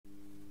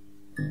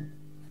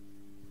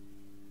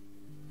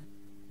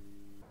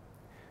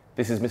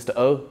This is Mr.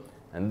 O,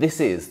 and this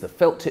is the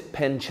Felt Tip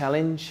Pen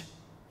Challenge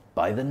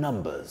by the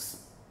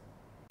numbers.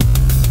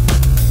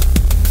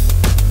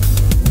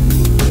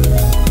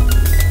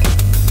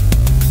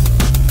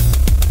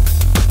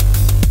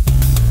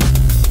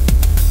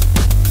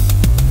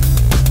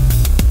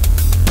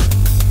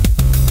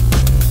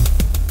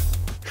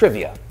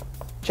 Trivia.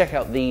 Check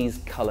out these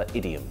colour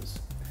idioms.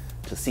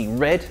 To see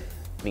red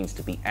means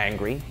to be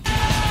angry.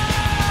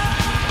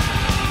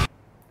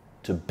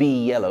 To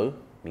be yellow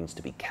means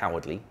to be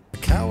cowardly. The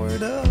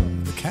coward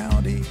of the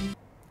county.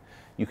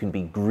 You can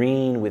be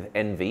green with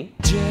envy.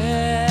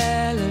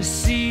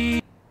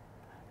 Jealousy.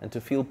 And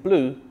to feel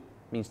blue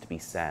means to be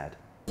sad.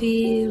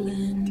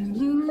 Feeling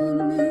blue.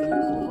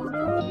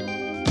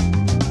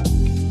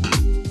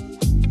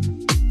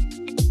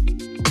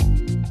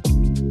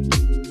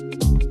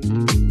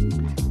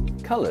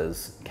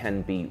 Colours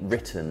can be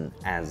written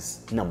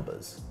as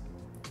numbers.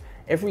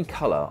 Every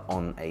colour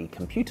on a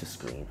computer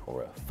screen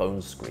or a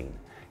phone screen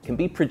can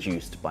be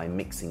produced by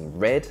mixing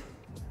red,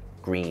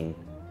 green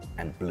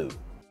and blue.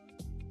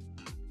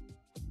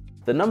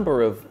 The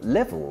number of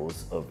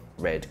levels of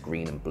red,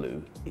 green and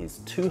blue is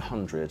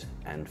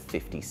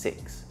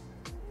 256.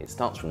 It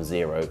starts from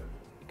 0,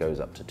 goes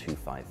up to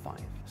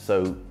 255.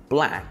 So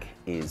black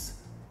is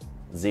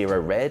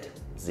 0 red,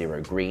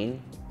 0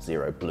 green,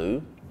 0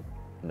 blue,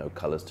 no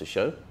colours to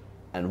show.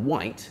 And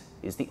white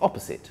is the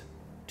opposite,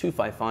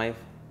 255,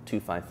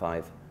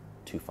 255,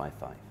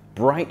 255.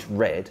 Bright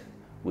red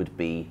would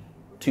be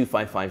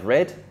 255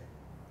 red,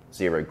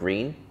 0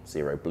 green,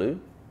 0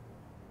 blue.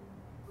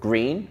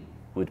 Green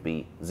would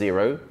be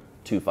 0,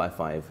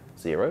 255,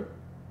 0.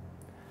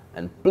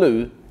 And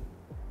blue,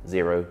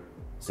 0,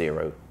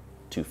 0,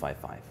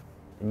 255.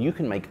 And you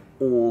can make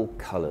all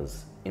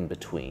colours in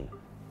between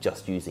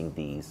just using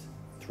these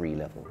 3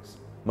 levels.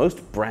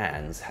 Most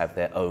brands have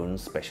their own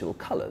special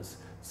colours,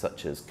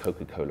 such as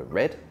Coca-Cola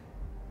red,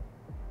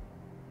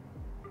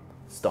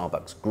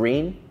 Starbucks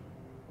green,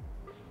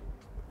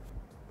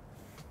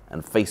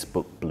 and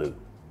Facebook blue.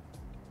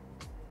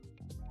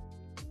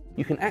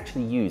 You can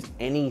actually use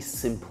any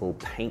simple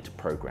paint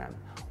program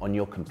on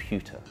your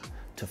computer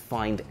to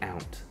find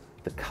out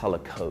the colour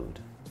code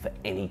for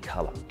any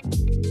colour.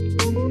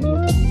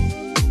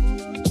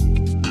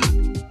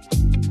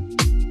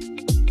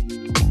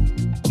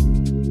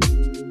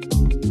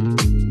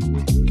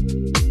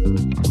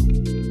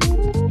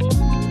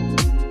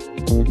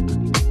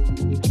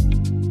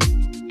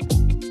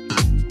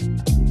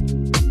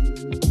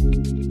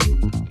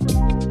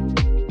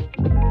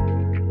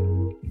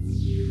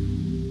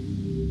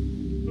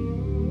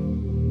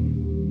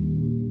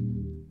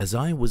 As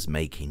I was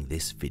making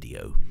this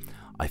video,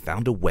 I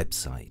found a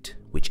website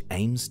which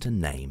aims to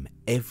name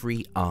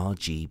every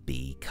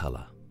RGB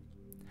colour.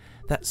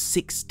 That's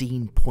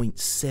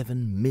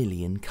 16.7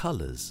 million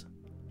colours.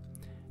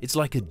 It's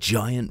like a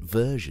giant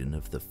version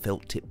of the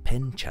Felt Tip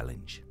Pen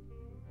Challenge.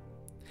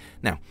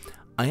 Now,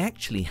 I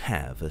actually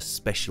have a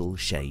special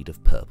shade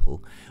of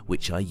purple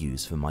which I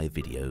use for my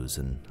videos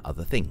and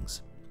other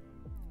things.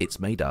 It's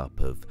made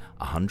up of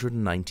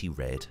 190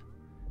 red,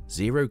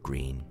 0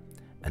 green,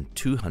 and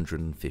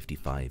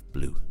 255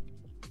 blue.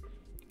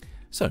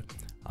 So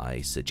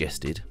I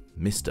suggested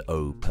Mr.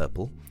 O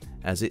Purple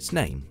as its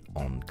name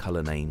on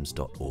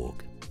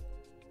colournames.org.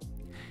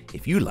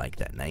 If you like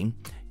that name,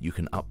 you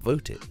can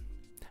upvote it,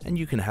 and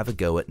you can have a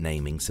go at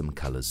naming some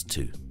colours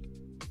too.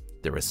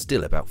 There are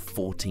still about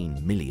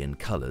 14 million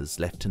colours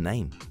left to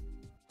name.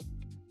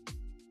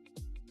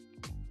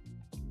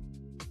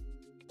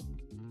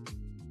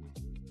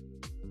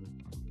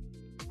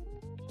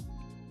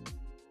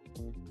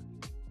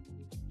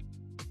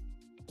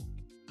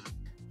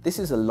 This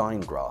is a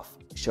line graph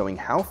showing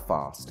how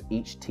fast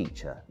each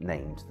teacher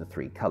named the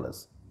 3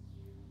 colours.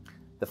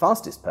 The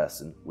fastest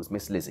person was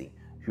Miss Lizzie,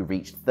 who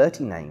reached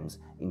 30 names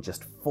in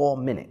just 4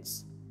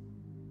 minutes.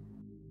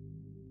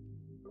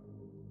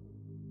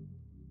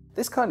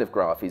 This kind of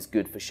graph is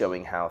good for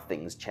showing how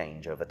things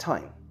change over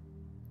time.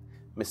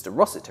 Mr.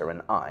 Rossiter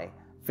and I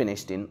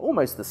finished in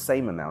almost the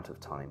same amount of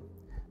time,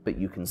 but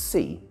you can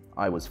see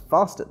I was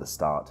fast at the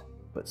start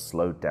but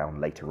slowed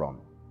down later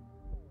on.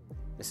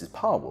 Mrs.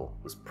 Parwell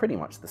was pretty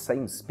much the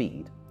same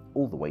speed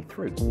all the way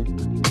through.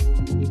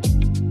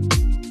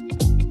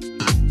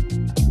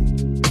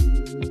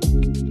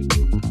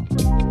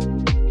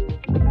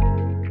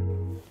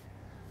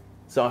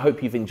 So I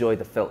hope you've enjoyed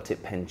the Felt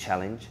Tip Pen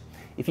Challenge.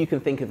 If you can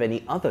think of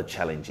any other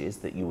challenges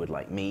that you would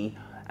like me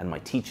and my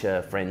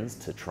teacher friends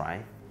to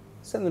try,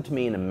 send them to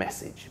me in a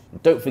message.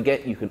 And don't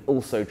forget, you can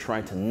also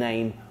try to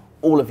name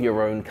all of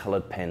your own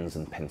coloured pens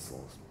and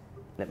pencils.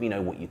 Let me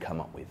know what you come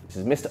up with. This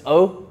is Mr.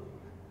 O,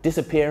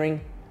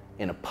 disappearing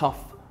in a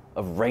puff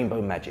of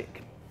rainbow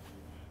magic.